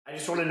I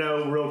just want to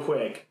know real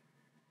quick,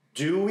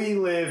 do we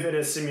live in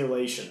a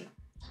simulation?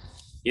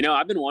 You know,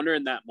 I've been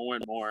wondering that more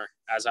and more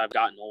as I've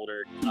gotten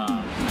older.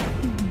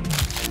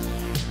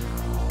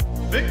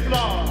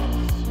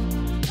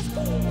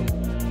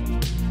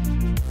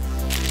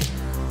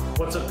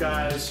 What's up,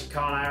 guys?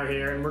 Kyle and I are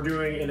here, and we're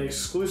doing an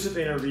exclusive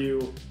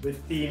interview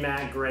with the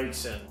Matt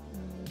Gregson.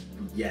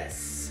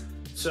 Yes.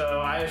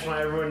 So I just want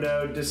everyone to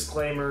know,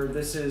 disclaimer,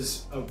 this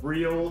is a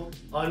real,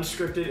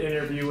 unscripted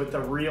interview with a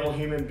real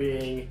human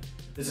being.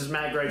 This is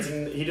Matt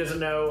Gregson. He doesn't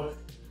know.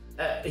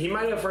 He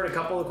might have heard a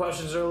couple of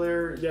questions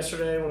earlier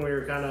yesterday when we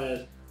were kind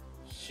of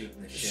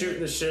shooting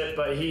the shit,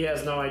 but he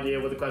has no idea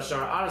what the questions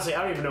are. Honestly,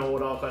 I don't even know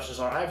what all the questions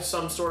are. I have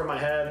some sort in my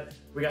head.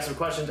 We got some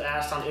questions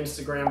asked on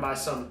Instagram by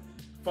some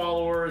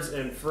followers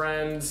and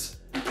friends,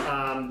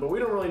 but we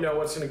don't really know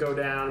what's going to go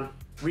down.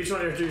 We just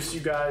want to introduce you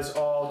guys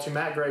all to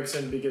Matt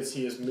Gregson because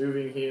he is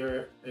moving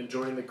here and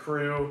joining the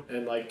crew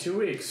in like 2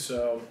 weeks.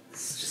 So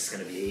it's just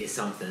gonna be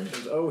something.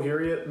 Oh, here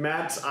he is.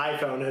 Matt's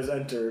iPhone has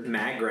entered.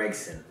 Matt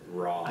Gregson,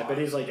 raw. I bet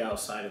he's like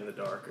outside in the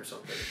dark or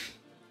something.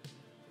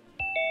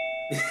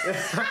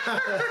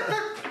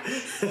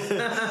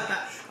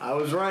 I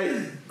was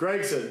right,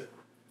 Gregson.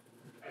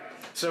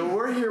 So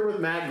we're here with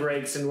Matt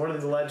Gregson, one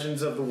of the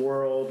legends of the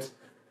world.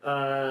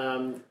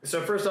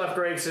 So first off,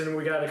 Gregson,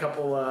 we got a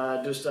couple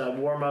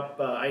warm-up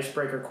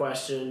icebreaker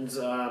questions.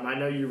 I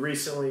know you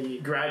recently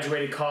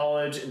graduated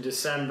college in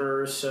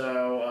December,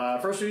 so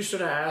first we just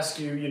want to ask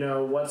you,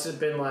 what's it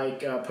been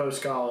like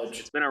post-college?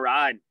 It's been a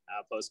ride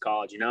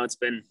post-college. It's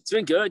been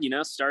good.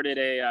 Started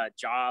a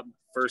job,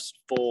 first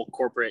full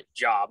corporate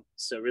job,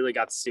 so really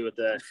got to see what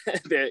the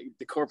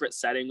the corporate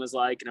setting was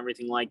like and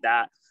everything like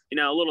that.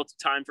 A little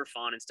time for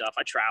fun and stuff.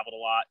 I traveled a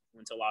lot,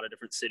 went to a lot of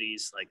different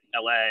cities like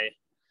LA,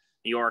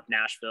 New York,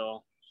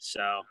 Nashville.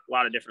 So a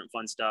lot of different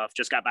fun stuff.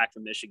 Just got back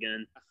from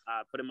Michigan.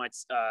 Put in my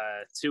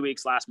 2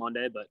 weeks last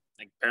Monday, but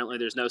apparently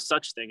there's no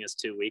such thing as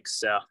 2 weeks.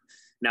 So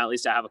now at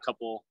least I have a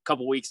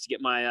couple weeks to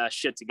get my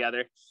shit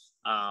together.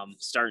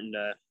 Starting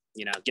to,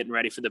 getting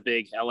ready for the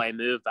big LA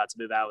move. About to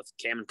move out with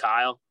Cam and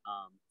Kyle.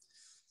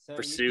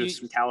 Pursue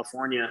some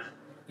California.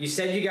 You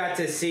said you got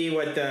to see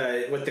what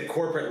the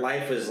corporate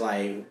life was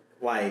like,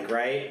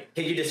 right?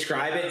 Can you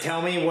describe it?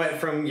 Tell me what,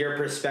 from your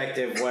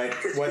perspective,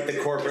 what the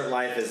corporate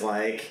life is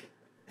like.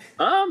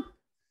 I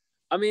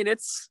mean,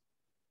 it's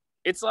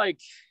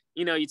like,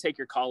 you take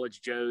your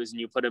college Joes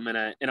and you put them in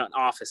an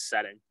office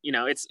setting.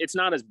 It's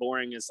not as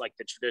boring as like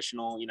the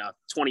traditional,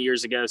 20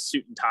 years ago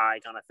suit and tie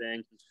kind of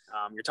thing.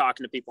 You're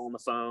talking to people on the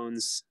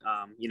phones.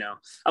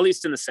 At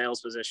least in the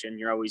sales position,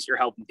 you're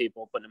helping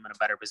people, putting them in a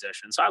better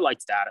position. So I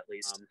liked that at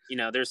least.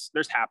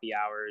 There's happy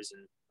hours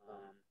and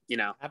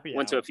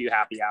went to a few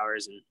happy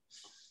hours, and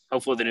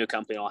hopefully the new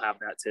company will have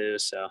that too.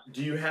 So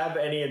do you have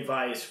any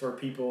advice for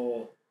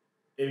people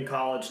in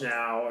college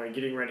now or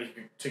getting ready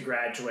to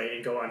graduate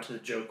and go on to the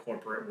Joe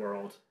corporate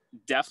world?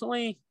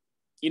 Definitely,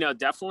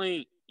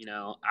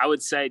 I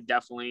would say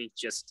definitely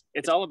just,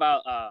 it's all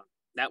about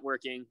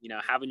networking,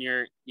 having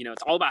your,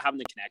 it's all about having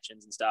the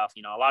connections and stuff.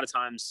 A lot of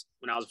times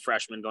when I was a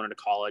freshman going into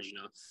college,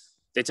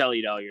 they tell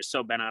you, you're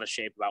so bent out of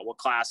shape about what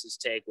classes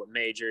take, what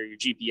major, your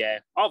GPA,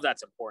 all of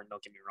that's important.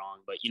 Don't get me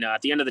wrong. But,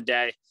 at the end of the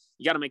day,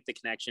 you got to make the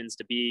connections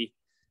to be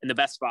in the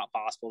best spot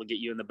possible to get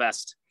you in the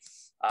best,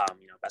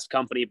 best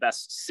company,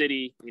 best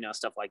city,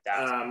 stuff like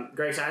that.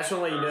 Gregson, I just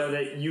want to let you know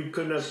that you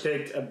couldn't have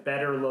picked a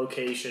better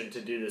location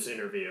to do this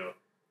interview.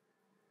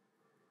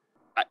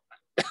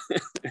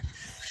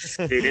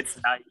 Dude,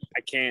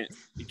 I can't.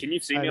 Can you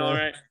see me all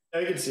right?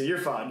 I can see. You're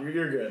fine.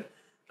 You're good.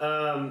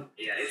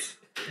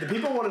 The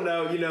people want to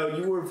know,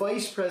 you were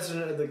vice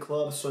president of the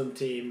club swim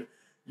team.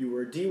 You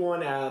were a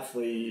D1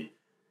 athlete.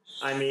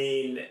 I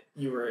mean,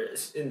 you were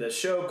in the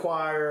show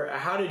choir.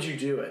 How did you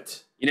do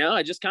it?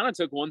 I just kind of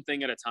took one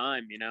thing at a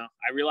time.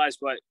 I realized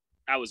what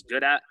I was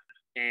good at,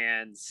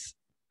 and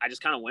I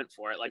just kind of went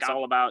for it. It's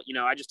all about,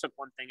 I just took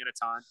one thing at a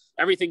time.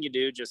 Everything you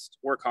do, just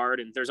work hard,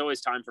 and there's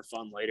always time for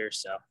fun later.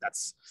 So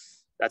that's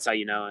how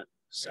you know it.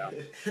 So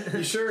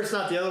you sure it's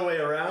not the other way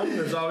around?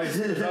 There's always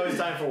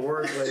time for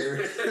work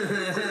later.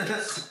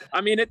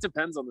 I mean, it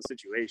depends on the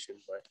situation,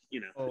 but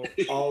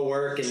all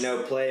work and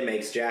no play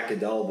makes Jack a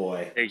dull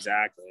boy.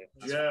 Exactly.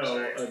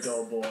 Joe, a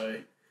dull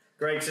boy.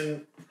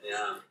 Gregson.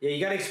 Yeah, you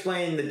got to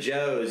explain the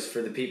Joes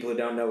for the people who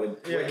don't know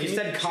what. Yeah, you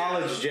said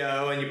college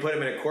Joe, and you put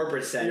him in a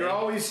corporate setting. You're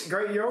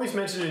always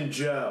mentioning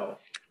Joe.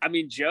 I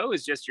mean, Joe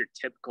is just your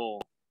typical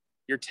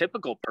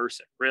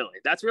person, really.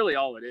 That's really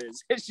all it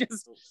is. It's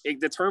just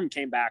the term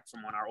came back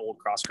from when our old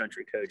cross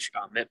country coach,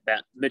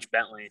 Mitch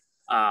Bentley.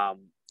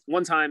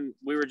 One time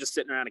we were just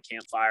sitting around a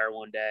campfire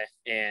one day,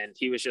 and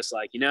he was just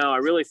like, I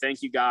really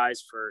thank you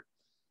guys for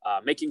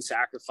making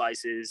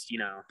sacrifices.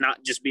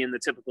 Not just being the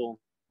typical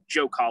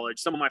Joe college.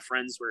 Some of my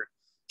friends were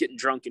getting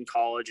drunk in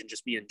college and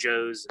just being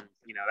Joes, and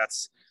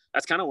that's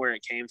kind of where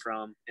it came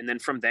from. And then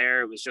from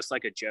there, it was just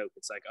like a joke.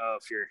 It's like, oh,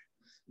 if you're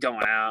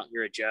going out,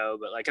 you're a Joe.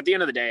 But at the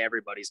end of the day,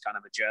 everybody's kind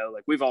of a Joe.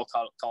 We've all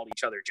called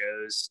each other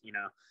Joes.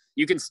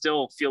 You can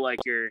still feel like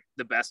you're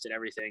the best at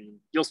everything.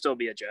 You'll still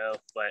be a Joe.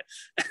 But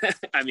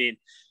I mean,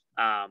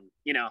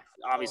 You know,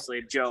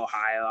 obviously Joe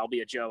Ohio, I'll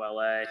be a Joe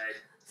LA.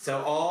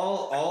 So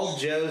all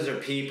Joes are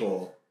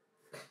people,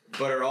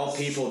 but are all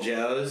people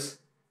Joes?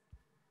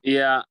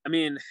 Yeah, I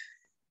mean,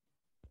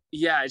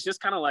 yeah, it's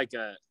just kind of like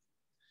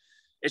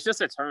it's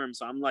just a term.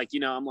 So I'm like, you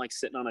know, I'm like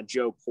sitting on a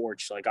Joe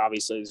porch. Like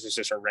obviously this is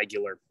just a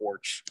regular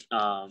porch.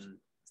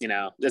 You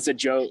know, that's a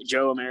Joe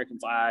American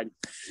flag.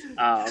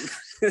 I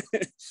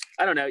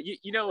don't know.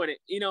 You know what it,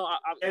 you know,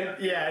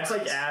 yeah, it's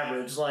like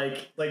average,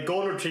 like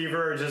golden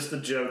retriever or just the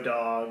Joe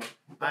dog.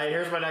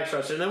 Here's my next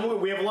question. And then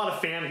we have a lot of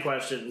fan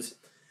questions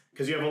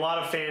because you have a lot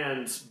of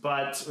fans,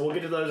 but we'll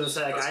get to those in a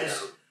sec.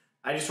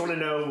 I just want to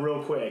know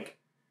real quick,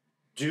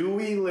 do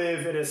we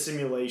live in a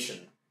simulation?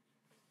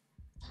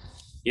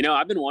 You know,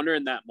 I've been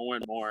wondering that more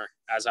and more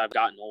as I've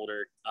gotten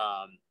older.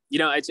 You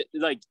know, it's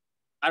like,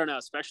 I don't know,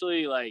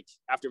 especially like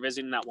after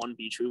visiting that one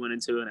beach we went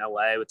into in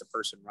LA with the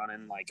person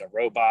running like a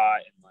robot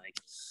and like,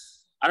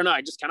 I don't know,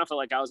 I just kind of felt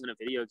like I was in a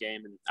video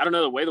game. And I don't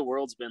know, the way the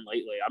world's been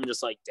lately, I'm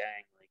just like, dang,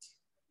 like,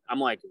 I'm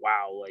like,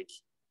 wow, like,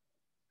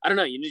 I don't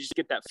know, you just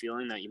get that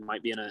feeling that you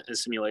might be in a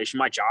simulation.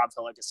 My job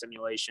felt like a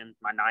simulation,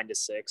 my 9 to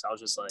 6. I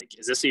was just like,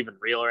 is this even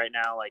real right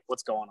now? Like,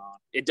 what's going on?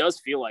 It does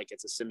feel like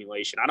it's a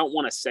simulation. I don't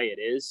want to say it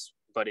is,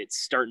 but it's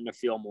starting to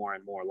feel more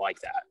and more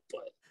like that.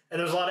 But and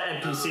there's a lot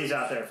of NPCs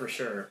out there for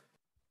sure.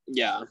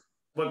 Yeah.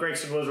 What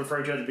Gregson was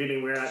referring to at the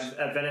beginning, we were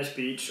at Venice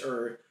Beach,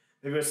 or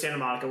maybe it was Santa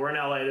Monica. We're in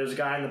LA. There's a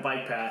guy on the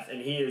bike path,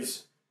 and he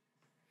is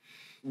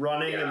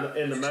running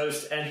in the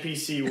most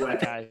NPC way.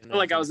 I feel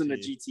like I was in the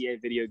GTA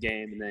video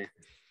game, and they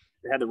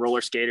had the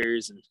roller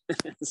skaters. And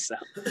so.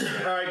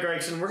 All right,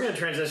 Gregson, we're going to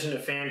transition to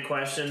fan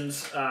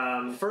questions.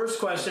 First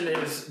question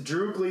is,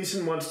 Drew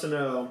Gleason wants to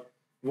know,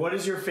 what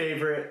is your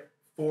favorite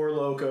Four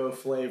Loko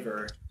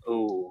flavor?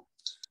 Oh,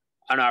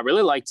 I don't know. I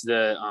really liked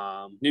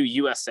the new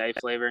USA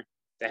flavor.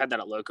 They had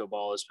that at Loco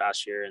Ball this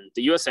past year, and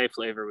the USA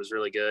flavor was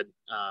really good.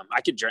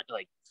 I could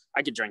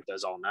drink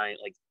those all night.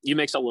 Like, you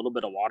mix a little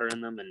bit of water in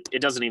them, and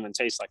it doesn't even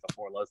taste like a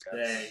Four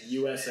Loko. Dang,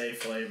 USA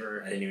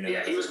flavor. I didn't even know.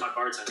 Yeah, he was my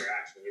bartender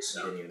actually.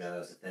 So. I didn't even know that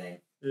was a thing.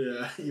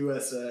 Yeah,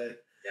 USA.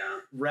 Yeah.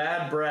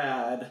 Rad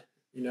Brad,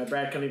 you know,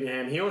 Brad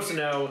Cunningham. He wants to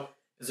know,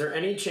 is there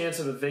any chance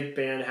of a Vic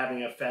band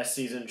having a fest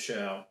season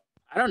show?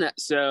 I don't know.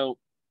 So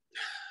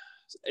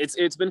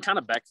it's been kind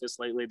of Beckfest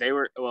lately. They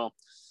were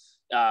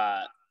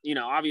you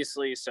know,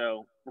 obviously,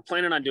 so we're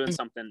planning on doing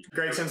something.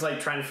 Gregson's like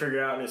trying to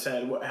figure out in his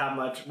head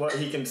what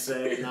he can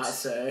say and not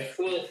say.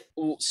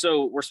 Well,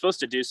 so we're supposed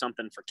to do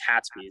something for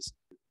Catsby's,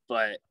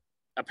 but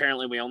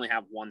apparently we only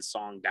have one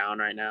song down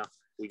right now.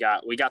 We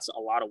got a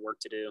lot of work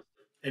to do.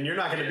 And you're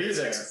not going to be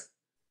there.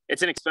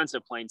 It's an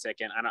expensive plane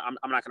ticket.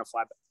 I'm not going to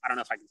fly. I don't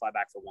know if I can fly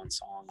back for one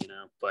song, you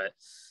know. But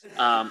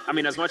I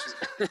mean, as much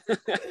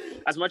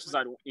as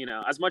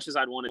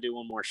I'd want to do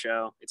one more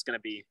show, it's going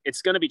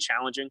to be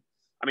challenging.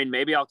 I mean,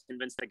 maybe I'll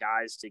convince the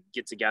guys to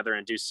get together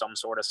and do some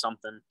sort of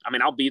something. I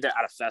mean, I'll be there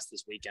at a fest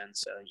this weekend,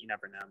 so you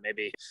never know.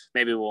 Maybe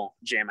we'll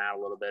jam out a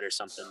little bit or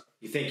something.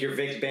 You think your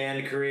Vic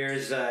band career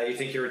is? You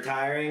think you're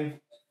retiring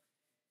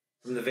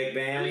from the Vic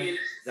band? Is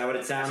that what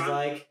it sounds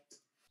like?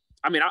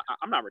 I mean,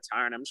 I'm not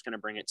retiring. I'm just going to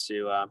bring it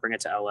to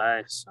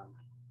LA. So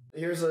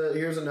here's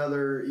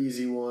another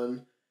easy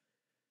one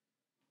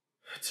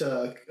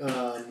to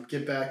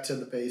get back to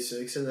the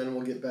basics, and then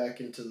we'll get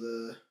back into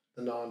the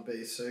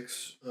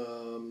non-basics.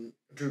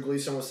 Drew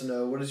Gleason wants to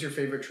know, what is your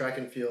favorite track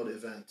and field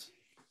event?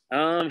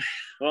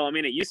 Well, I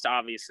mean, it used to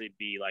obviously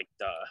be like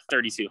the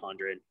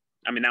 3200.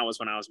 I mean, that was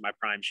when I was in my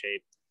prime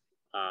shape.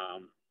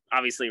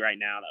 Obviously right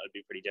now that would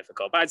be pretty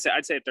difficult, but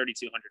I'd say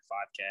 3200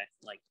 5K,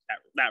 like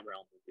that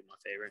realm would be my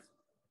favorite.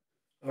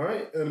 All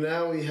right. And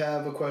now we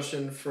have a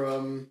question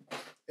from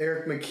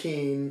Eric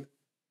McKean.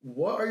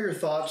 What are your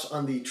thoughts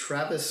on the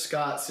Travis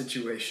Scott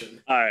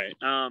situation? All right.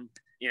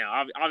 You know,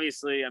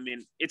 obviously, I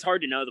mean, it's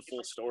hard to know the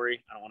full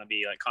story. I don't want to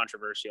be like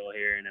controversial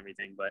here and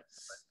everything, but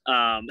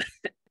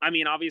I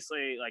mean,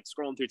 obviously, like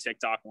scrolling through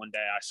TikTok one day,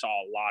 I saw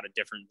a lot of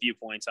different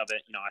viewpoints of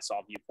it. You know, I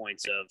saw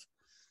viewpoints of,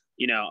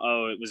 you know,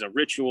 oh, it was a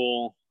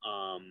ritual,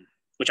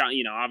 which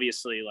you know,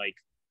 obviously, like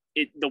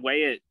the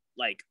way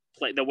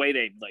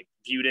they like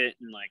viewed it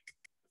and like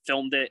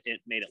filmed it, it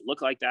made it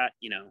look like that,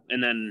 you know.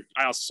 And then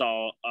I also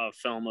saw a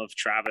film of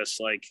Travis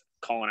like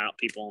calling out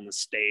people on the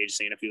stage,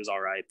 seeing if he was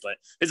all right, but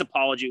his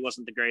apology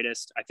wasn't the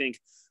greatest. I think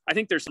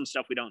there's some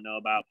stuff we don't know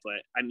about,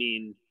 but I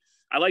mean,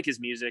 I like his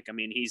music. I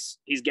mean, he's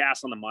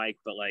gas on the mic,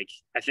 but like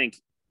I think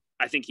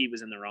he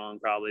was in the wrong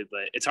probably,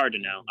 but it's hard to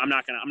know. I'm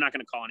not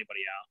gonna call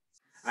anybody out.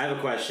 I have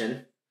a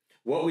question.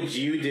 What would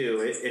you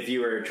do if you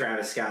were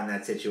Travis Scott in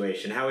that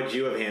situation? How would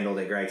you have handled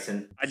it,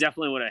 Gregson? I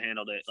definitely would have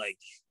handled it like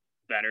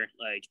better.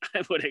 Like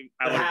I would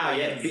have. How?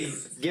 Yeah,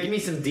 give me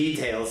some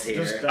details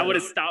here. I would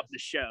have stopped the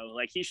show.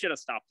 Like he should have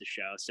stopped the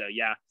show. So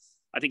yeah,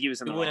 I think he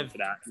was in the wrong for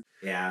that.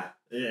 Yeah.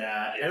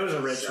 Yeah, it was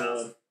a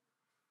ritual.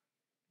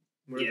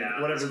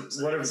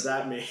 Whatever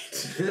that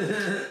means.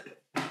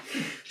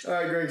 All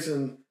right,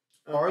 Gregson.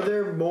 Are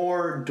there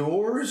more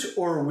doors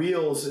or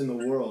wheels in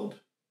the world?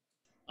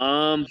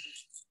 I'd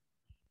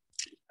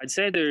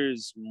say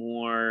there's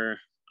more.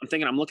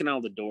 I'm looking at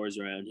all the doors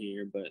around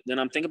here, but then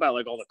I'm thinking about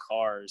like all the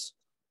cars.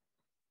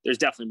 there's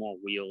definitely more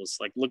wheels.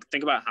 Like,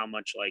 think about how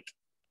much, like,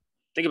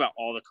 think about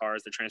all the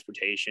cars, the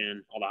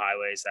transportation, all the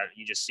highways that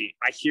you just see.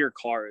 I hear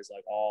cars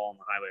like all on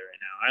the highway right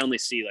now. I only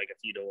see like a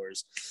few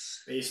doors.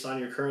 Based on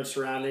your current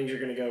surroundings, you're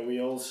going to go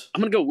wheels?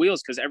 I'm going to go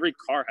wheels because every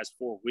car has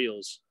 4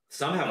 wheels.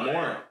 Some have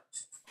more.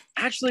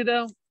 Actually,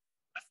 though,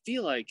 I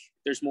feel like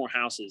there's more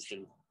houses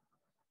than.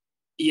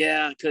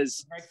 Yeah,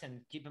 because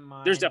keep in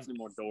mind, there's definitely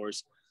more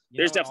doors.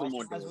 There's definitely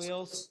more doors.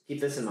 Wheels? Keep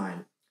this in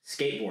mind.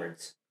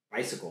 Skateboards,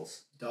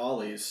 bicycles,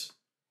 Dollies.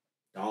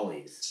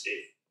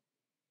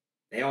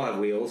 They all have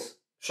wheels.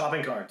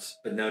 Shopping carts.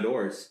 But no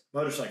doors.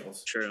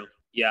 Motorcycles. True.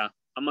 Yeah.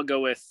 I'm gonna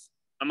go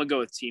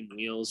with team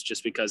wheels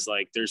just because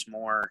like there's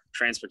more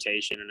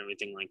transportation and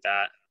everything like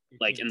that,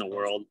 like in the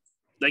world.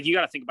 Like you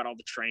got to think about all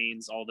the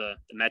trains, all the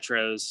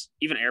metros,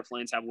 even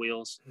airplanes have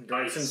wheels.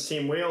 Gregson's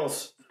team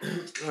wheels.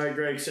 All right,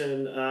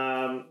 Gregson.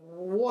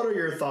 What are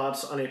your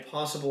thoughts on a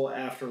possible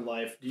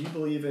afterlife? Do you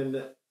believe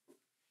in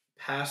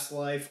past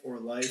life or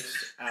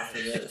lives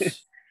after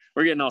this?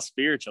 We're getting all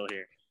spiritual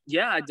here.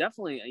 Yeah, I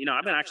definitely,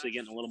 I've been actually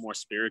getting a little more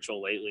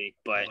spiritual lately,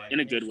 but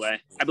in a good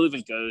way. I believe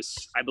in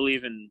ghosts. I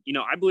believe in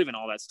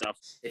all that stuff.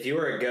 If you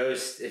were a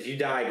ghost, if you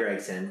die,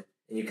 Gregson,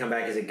 and you come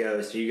back as a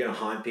ghost, are you going to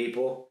haunt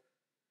people?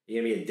 Are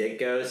you going to be a dick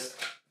ghost?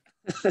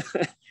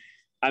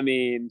 I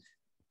mean,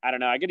 I don't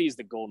know. I got to use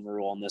the golden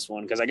rule on this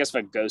one because I guess if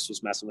a ghost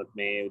was messing with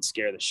me, it would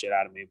scare the shit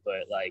out of me.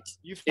 But like,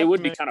 it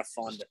would be kind of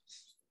fun to.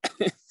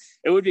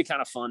 It would be kind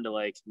of fun to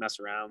like mess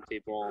around with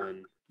people.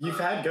 And you've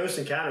had ghost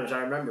encounters, I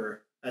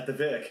remember, at the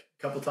Vic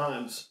a couple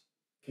times.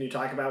 Can you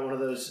talk about one of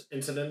those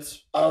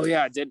incidents? Oh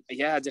yeah, I did.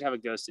 Yeah, I did have a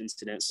ghost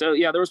incident. So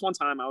yeah, there was one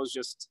time it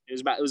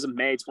was in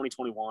May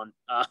 2021.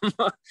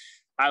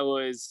 I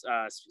was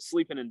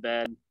sleeping in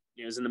bed.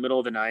 It was in the middle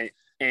of the night,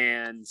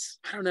 and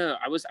I don't know.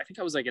 I think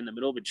I was like in the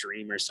middle of a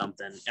dream or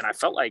something, and I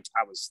felt like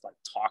I was like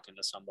talking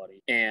to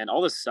somebody. And all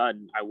of a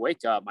sudden, I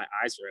wake up, my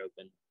eyes are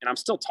open, and I'm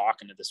still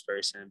talking to this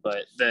person,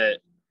 but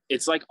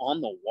it's like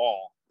on the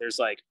wall. There's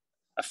like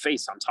a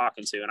face I'm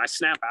talking to, and I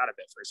snap out of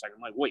it for a second.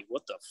 I'm like, wait,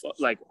 what the fuck?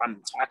 Like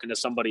I'm talking to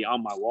somebody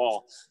on my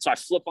wall. So I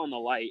flip on the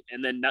light,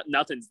 and then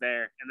nothing's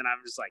there, and then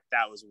I'm just like,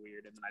 that was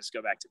weird, and then I just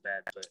go back to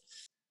bed. But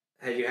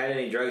have you had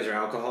any drugs or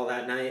alcohol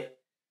that night?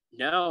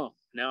 No,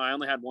 I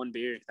only had one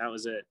beer. That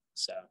was it.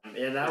 So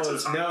yeah, that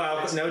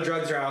was no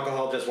drugs or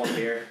alcohol, just one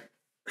beer.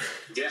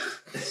 Yeah,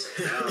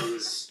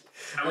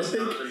 I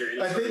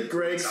think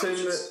Gregson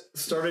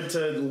started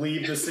to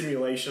leave the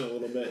simulation a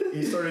little bit.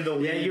 He started to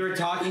leave. Yeah, you were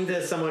talking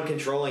to someone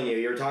controlling you.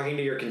 You were talking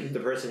to the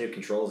person who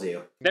controls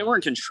you. They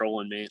weren't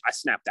controlling me. I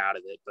snapped out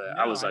of it, but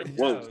I was like,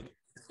 whoa.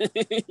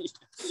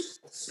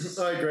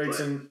 All right,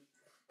 Gregson.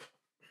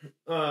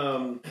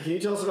 Can you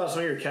tell us about some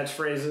of your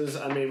catchphrases?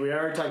 I mean, we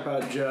already talked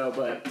about Joe,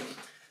 but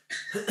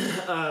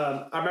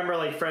I remember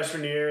like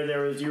freshman year,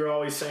 you were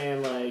always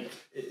saying like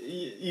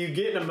you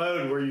get in a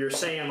mode where you're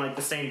saying like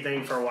the same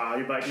thing for a while.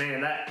 You're like,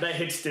 man, that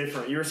hits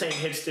different. You were saying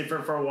hits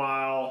different for a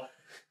while,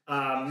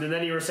 and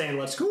then you were saying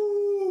let's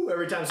go.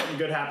 Every time something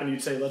good happened,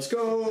 you'd say let's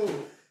go,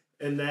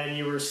 and then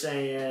you were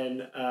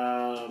saying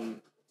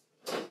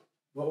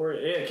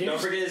don't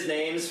forget his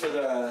names for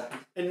the.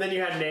 And then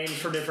you had names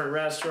for different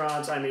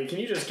restaurants. I mean, can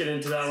you just get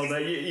into that a little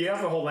bit? You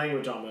have a whole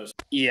language almost.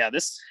 Yeah,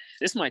 this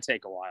might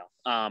take a while.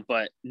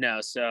 But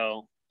no,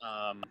 so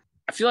I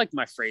feel like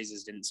my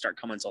phrases didn't start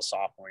coming until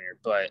sophomore year.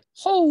 But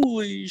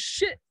holy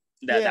shit!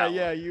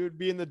 You would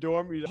be in the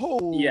dorm.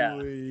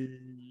 Holy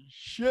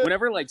shit!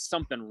 Whenever like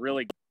something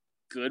really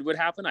good would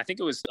happen, I think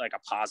it was like a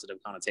positive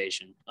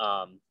connotation.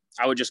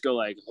 I would just go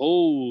like,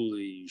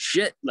 holy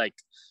shit. Like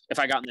if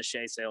I got in the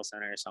Shea Sales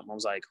Center or something, I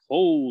was like,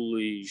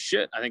 holy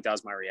shit. I think that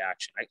was my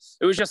reaction.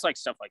 It was just like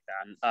stuff like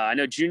that. I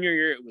know junior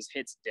year, it was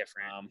hits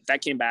different.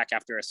 That came back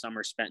after a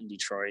summer spent in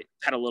Detroit.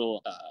 Had a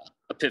little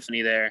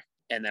epiphany there.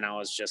 And then I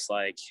was just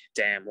like,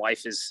 damn,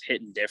 life is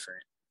hitting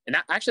different. And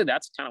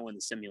that's kind of when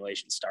the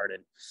simulation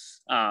started.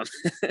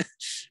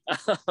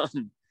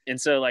 And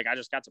so, like, I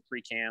just got to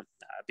pre-camp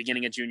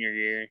beginning of junior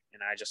year,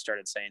 and I just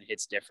started saying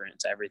hits different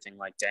to everything.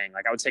 Like, dang,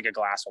 like I would take a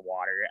glass of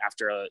water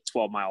after a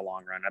 12-mile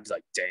long run. I'd be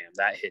like, damn,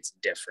 that hits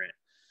different.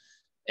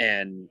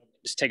 And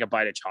just take a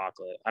bite of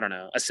chocolate. I don't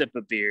know, a sip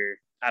of beer.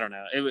 I don't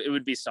know. It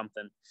would be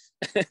something.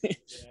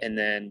 And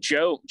then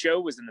Joe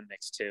was in the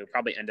mix too,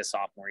 probably end of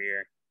sophomore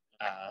year.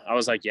 I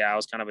was like, yeah, I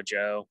was kind of a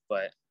Joe,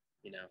 but,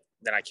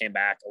 then I came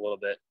back a little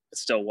bit. It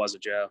still was a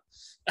Joe.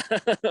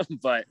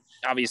 But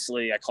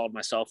obviously I called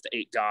myself the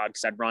 8 God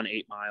because I'd run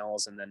 8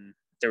 miles. And then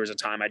there was a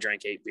time I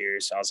drank 8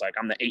 beers. So I was like,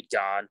 I'm the 8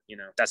 God.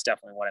 That's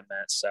definitely what it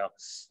meant. So,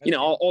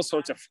 all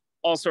sorts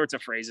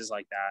of phrases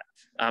like that.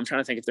 I'm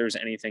trying to think if there was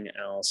anything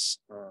else.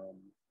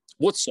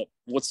 What's up?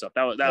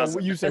 That was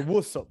you said,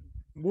 what's up?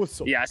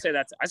 Yeah, I say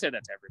that to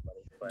everybody.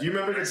 But do you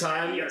remember the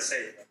time? Do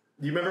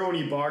you remember when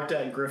you barked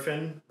at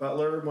Griffin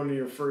Butler one of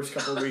your first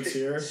couple of weeks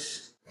here?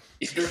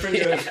 Griffin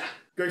goes,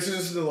 Gregson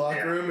is in the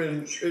locker room,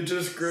 and it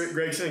just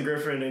Gregson and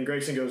Griffin, and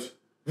Gregson goes,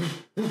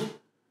 and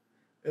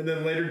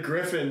then later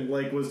Griffin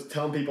was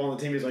telling people on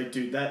the team, he's like,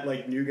 dude, that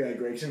new guy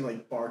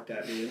Gregson barked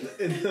at me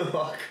in the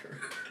locker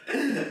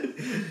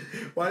room.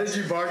 Why did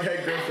you bark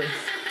at Griffin?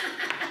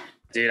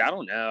 Dude, I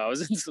don't know. I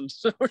was in some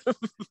sort of.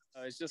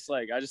 I was just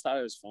like, I just thought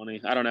it was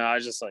funny. I don't know. I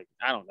was just like,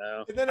 I don't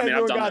know. And then I mean, I've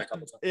everyone done that got, a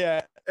couple times.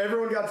 yeah.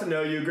 Everyone got to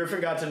know you.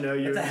 Griffin got to know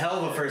you. That's a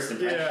hell of a first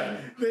impression.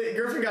 Yeah,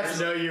 Griffin got to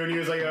know you, and he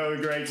was like, "Oh,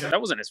 Gregson." That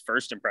wasn't his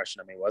first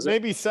impression of me, was it?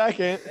 Maybe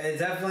second. It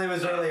definitely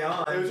was early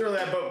on. It was really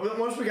that, but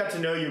once we got to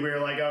know you, we were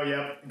like, "Oh,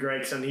 yep,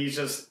 Gregson.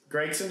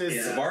 Gregson is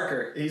He's a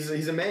barker. He's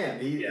a man.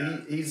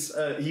 He's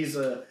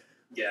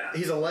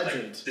a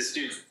legend." This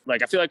dude.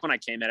 Like, I feel like when I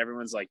came in,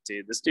 everyone's like,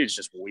 "Dude, this dude's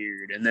just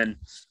weird." And then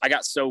I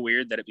got so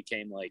weird that it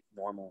became like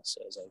normal.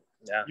 So I was like,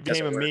 "Yeah." You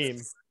became a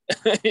meme.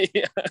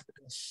 Yeah.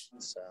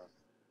 So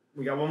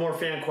we got one more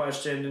fan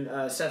question.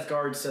 Seth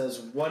Gard says,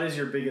 "What is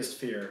your biggest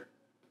fear?"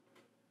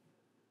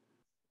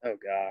 Oh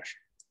gosh.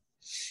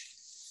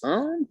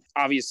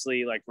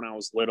 Obviously, like when I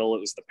was little, it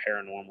was the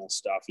paranormal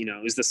stuff. You know,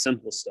 it was the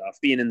simple stuff,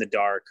 being in the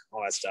dark,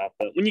 all that stuff.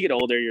 But when you get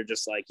older, you're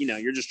just like, you know,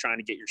 you're just trying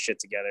to get your shit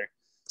together.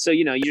 So,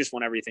 you know, you just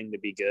want everything to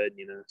be good,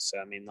 you know. So,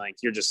 I mean, like,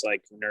 you're just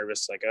like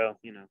nervous, like, oh,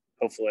 you know,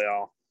 hopefully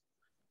I'll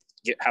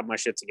have my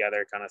shit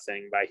together kind of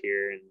thing by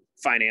here, and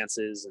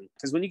finances. And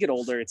because when you get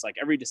older, it's like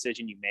every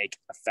decision you make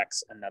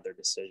affects another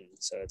decision.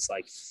 So it's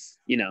like,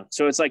 you know,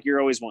 so it's like you're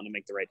always wanting to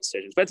make the right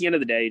decisions. But at the end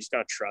of the day, you just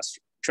got to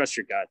trust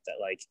your gut that,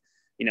 like,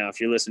 you know,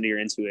 if you're listening to your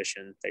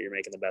intuition, that you're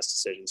making the best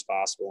decisions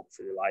possible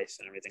for your life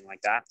and everything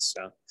like that.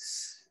 So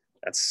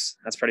that's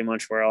pretty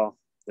much where I'll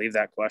leave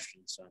that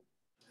question. So.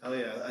 Hell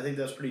yeah. I think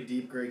that's pretty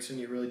deep, Gregson.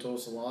 You really told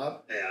us a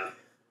lot. Yeah.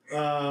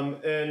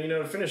 And, you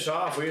know, to finish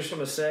off, we just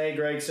want to say,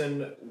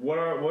 Gregson,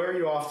 where are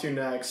you off to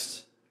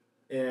next,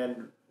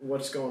 and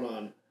what's going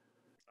on?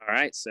 All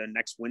right. So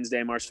next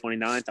Wednesday, March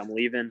 29th, I'm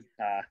leaving,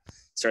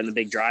 starting the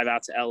big drive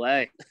out to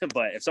LA.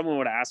 But if someone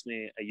would have asked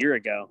me a year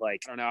ago,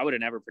 like, I don't know, I would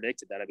have never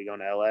predicted that I'd be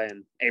going to LA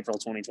in April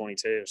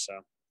 2022.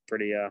 So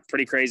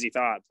pretty crazy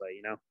thought, but,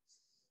 you know,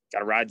 got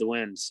to ride the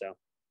wind. So.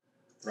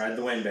 Ride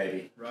the wind,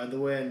 baby. Ride the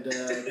wind.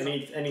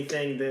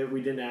 Anything that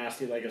we didn't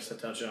ask you'd like us to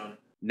touch on?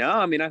 No,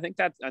 I mean, I think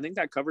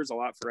that covers a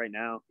lot for right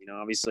now. You know,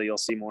 obviously you'll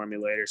see more of me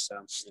later. So,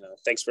 you know,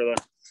 thanks for the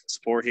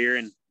support here,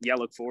 and yeah,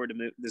 look forward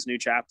to this new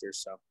chapter.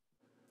 So.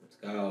 Let's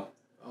go.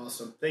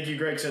 Awesome. Thank you,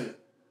 Gregson.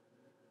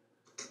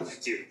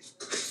 Thank you.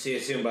 See you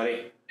soon,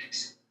 buddy.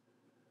 Thanks.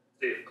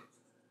 See you.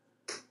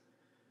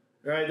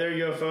 All right, there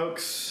you go,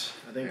 folks.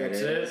 I think that's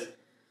it.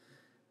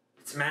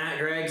 It's Matt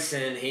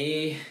Gregson.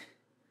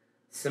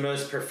 It's the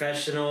most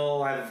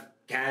professional,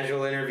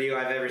 casual interview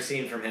I've ever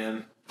seen from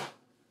him.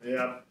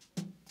 Yep.